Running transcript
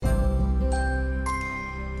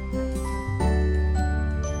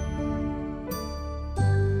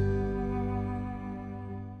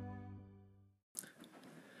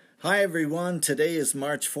Hi everyone, today is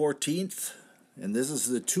March 14th, and this is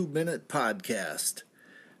the 2-Minute Podcast.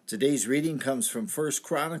 Today's reading comes from 1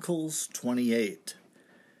 Chronicles 28.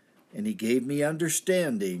 And he gave me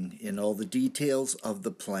understanding in all the details of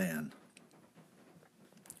the plan.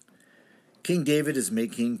 King David is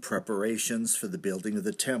making preparations for the building of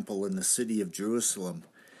the temple in the city of Jerusalem.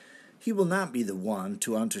 He will not be the one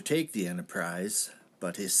to undertake the enterprise,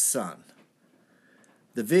 but his son.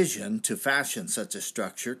 The vision to fashion such a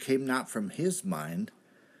structure came not from his mind,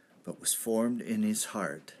 but was formed in his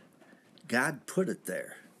heart. God put it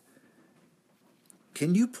there.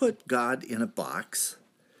 Can you put God in a box?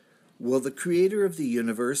 Will the Creator of the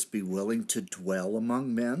universe be willing to dwell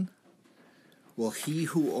among men? Will he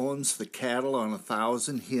who owns the cattle on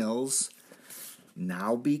 1,000 hills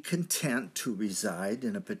now be content to reside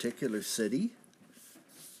in a particular city?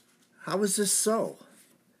 How is this so?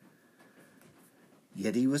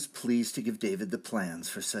 Yet he was pleased to give David the plans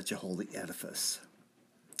for such a holy edifice.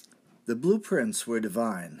 The blueprints were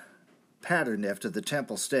divine, patterned after the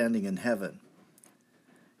temple standing in heaven.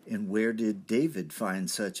 And where did David find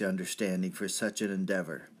such understanding for such an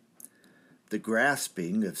endeavor? The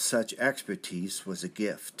grasping of such expertise was a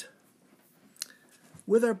gift.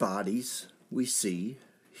 With our bodies, we see,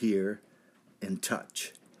 hear, and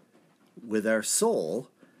touch. With our soul,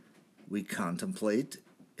 we contemplate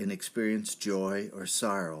and experience joy or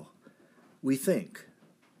sorrow. We think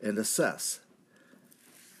and assess.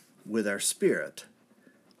 With our spirit,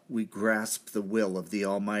 we grasp the will of the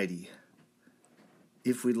Almighty.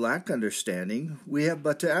 If we lack understanding, we have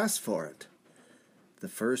but to ask for it. The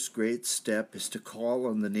first great step is to call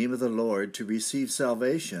on the name of the Lord to receive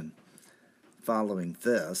salvation. Following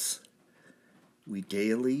this, we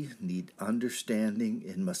daily need understanding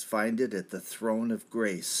and must find it at the throne of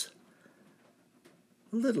grace.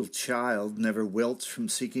 A little child never wilts from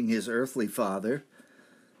seeking his earthly father.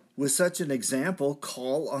 With such an example,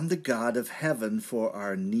 call on the God of heaven, for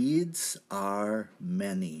our needs are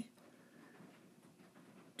many.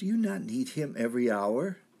 Do you not need him every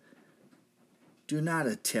hour? Do not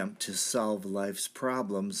attempt to solve life's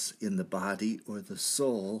problems in the body or the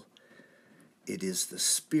soul. It is the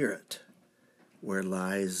spirit where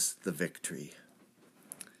lies the victory.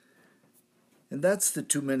 And that's the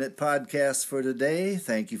 2-Minute Podcast for today.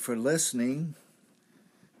 Thank you for listening.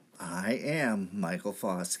 I am Michael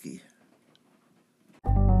Foskey.